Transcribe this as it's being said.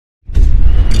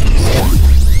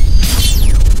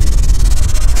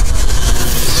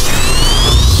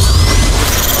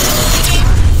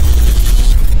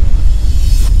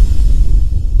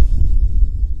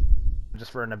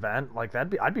event, like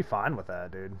I'd be fine with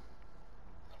that, dude.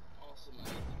 Awesome. If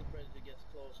the predator gets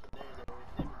close from there, though,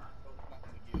 if they don't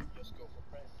nothing with you, just go for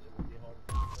press. It will be harder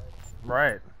to press.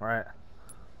 Right, right.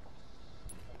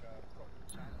 Like a proper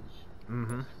challenge.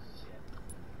 Mm-hmm.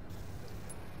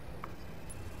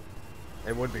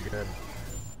 It would be good.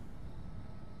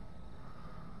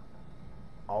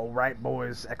 All right,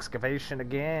 boys. Excavation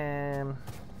again.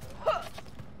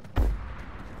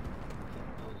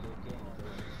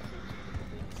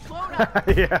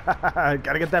 Yeah,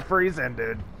 gotta get that freeze in,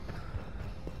 dude.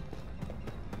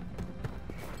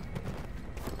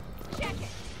 Check it.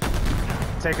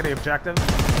 Taking the objective.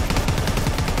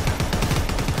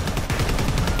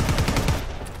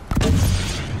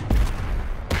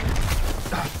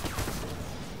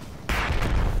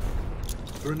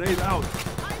 Grenade out.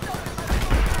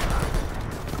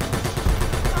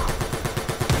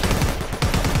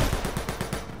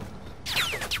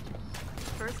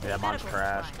 Yeah, mine's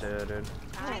crashed too, dude.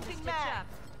 Changing map.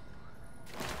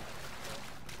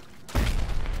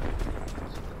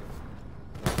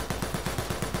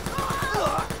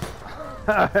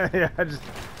 Yeah, I just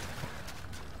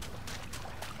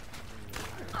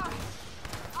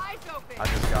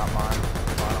got mine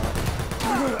finally.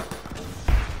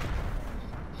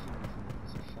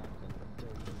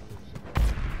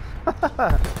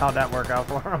 How'd that work out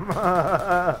for him?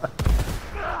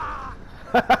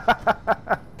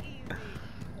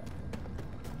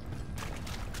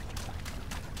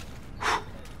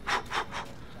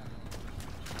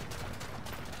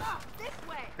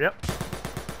 Yep.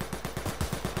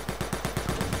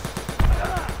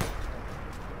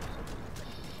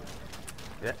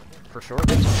 Yeah, for sure.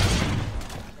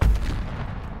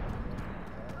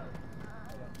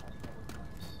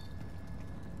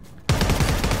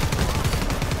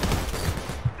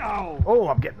 Oh,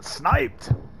 I'm getting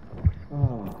sniped.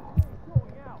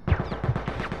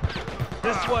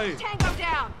 This way. Tango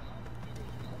down.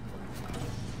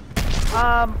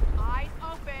 Eyes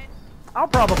open. I'll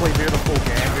probably do the full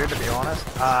game, dude, to be honest.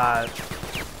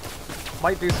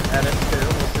 Might do some edits too,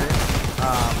 we'll see.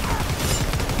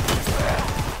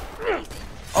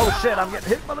 Oh shit, I'm getting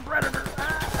hit by the predator.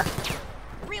 Ah.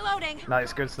 Reloading.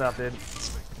 Nice, good stuff, dude.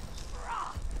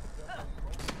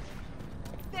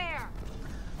 There.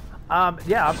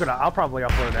 Yeah, I'll probably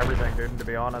upload everything, dude, to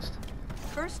be honest.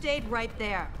 First aid right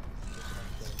there.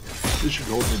 This should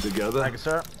hold me together. Thank you,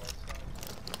 sir.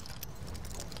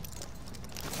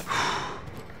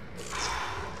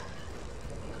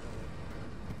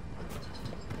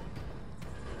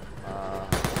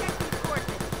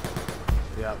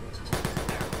 Yep.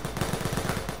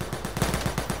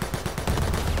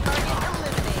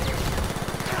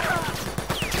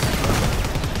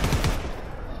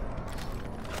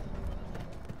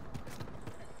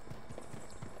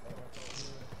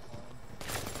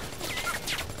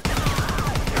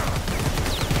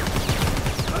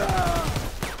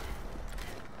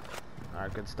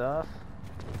 Alright, good stuff.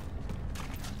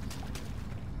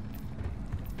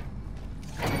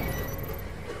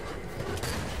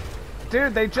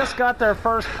 Dude, they just got their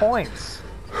first points.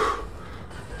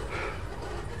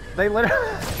 They literally...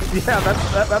 Yeah,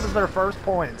 that was their first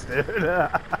points, dude.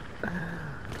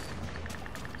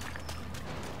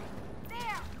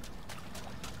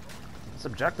 This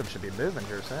objective should be moving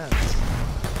here soon.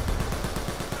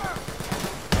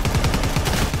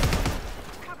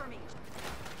 Cover me.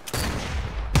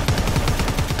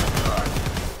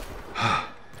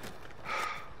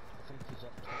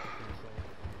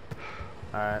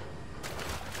 Alright.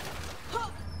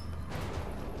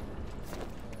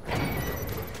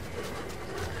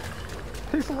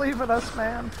 He's leaving us,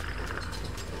 man.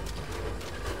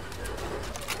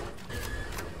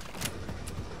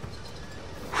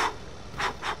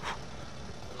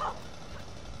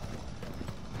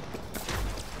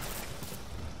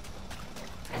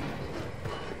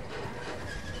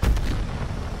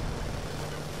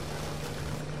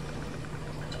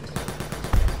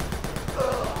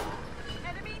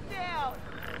 Enemy down.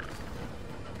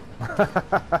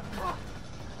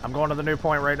 I'm going to the new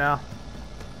point right now.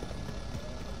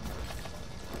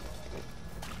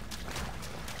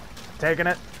 Taking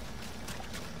it.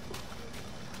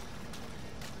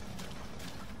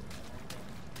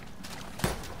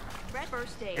 Red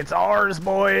first aid. It's ours,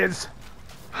 boys.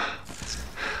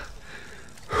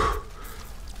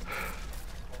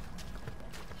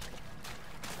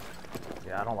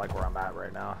 Yeah, I don't like where I'm at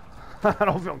right now. I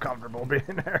don't feel comfortable being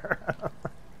there.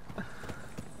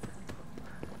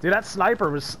 Dude, that sniper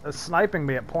was sniping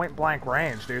me at point blank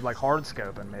range, dude, like hard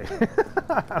scoping me.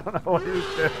 I don't know what he was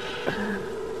doing.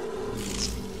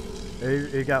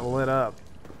 He got lit up.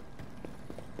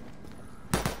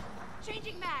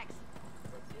 Changing mag.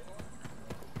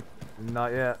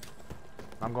 Not yet.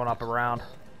 I'm going up around.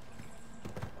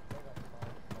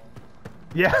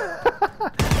 Yeah.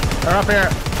 They're up here.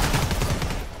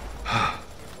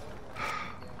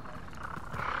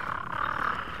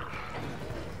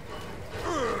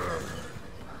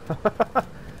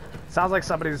 Sounds like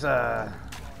somebody's yeah,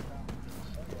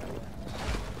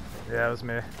 it was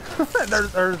me.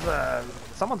 there's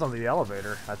someone's on the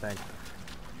elevator, I think.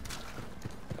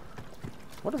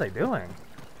 What are they doing?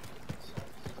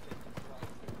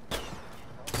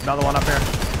 Another one up here.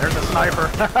 There's a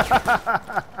sniper.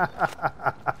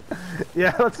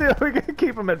 Yeah, let's see if we can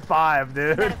keep him at 5,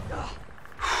 dude.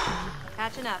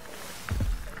 Catching up.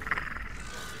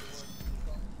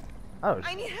 Oh,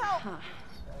 I need help.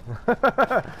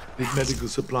 Need medical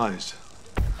supplies.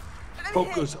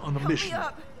 Focus on the mission.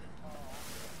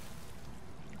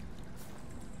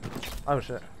 oh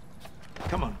shit.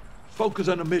 Come on. Focus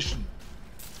on the mission.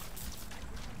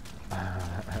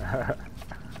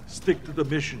 Stick to the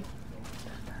mission.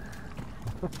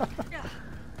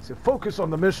 So focus on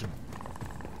the mission.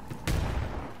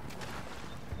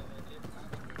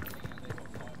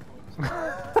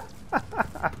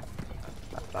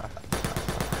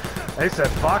 They said,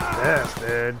 fuck this,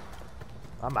 dude.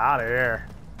 I'm out of here.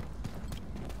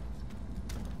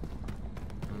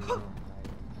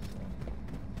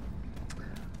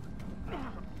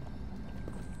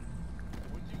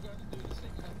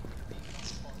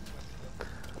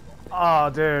 Oh,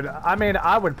 dude. I mean,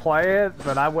 I would play it,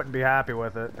 but I wouldn't be happy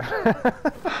with it.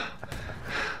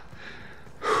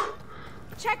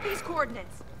 Check these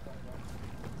coordinates.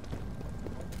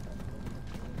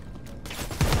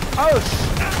 Oh,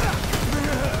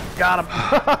 got him.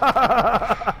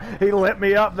 He lit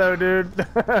me up, though, dude.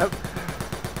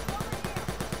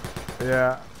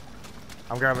 Yeah.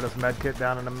 I'm grabbing this med kit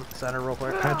down in the center real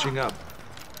quick. Patching up.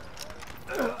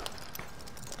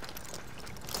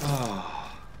 Ah.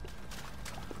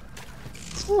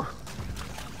 Whew.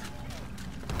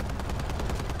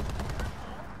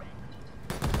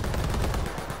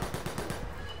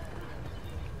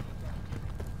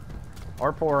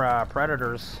 Our poor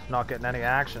predators not getting any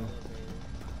action.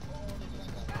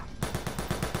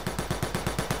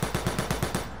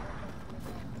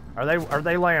 Are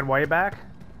they laying way back?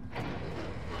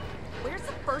 Where's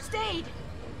the first aid?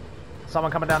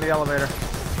 Someone coming down the elevator.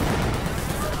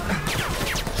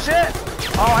 Shit!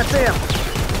 Oh, I see him.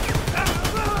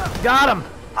 Got him.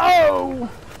 Oh!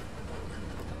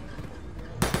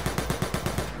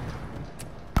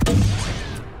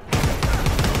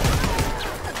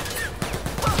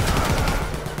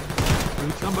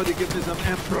 Will somebody give me some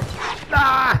ammo?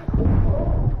 Ah!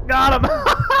 Got him.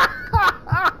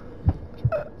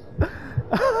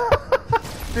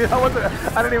 Dude,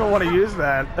 I didn't even want to use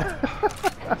that.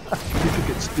 Need to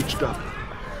get stitched up.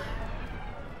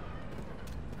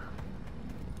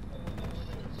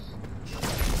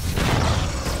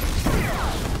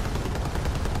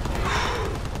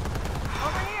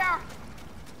 Over here.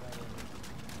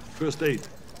 First aid.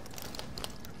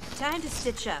 Time to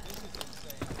stitch up.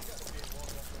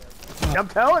 I'm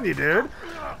telling you, dude.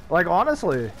 Like,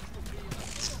 honestly.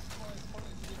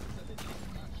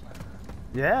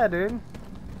 Yeah, dude.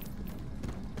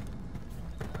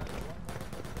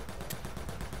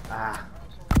 Ah.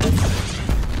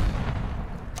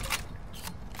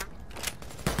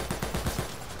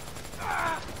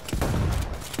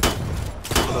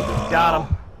 Got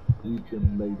him. Eat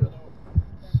him later.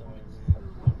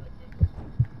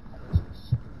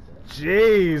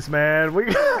 Jeez, man.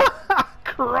 We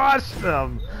crushed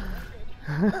them.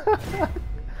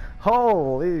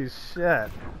 Holy shit.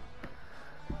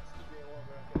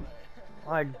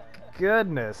 My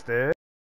goodness, dude.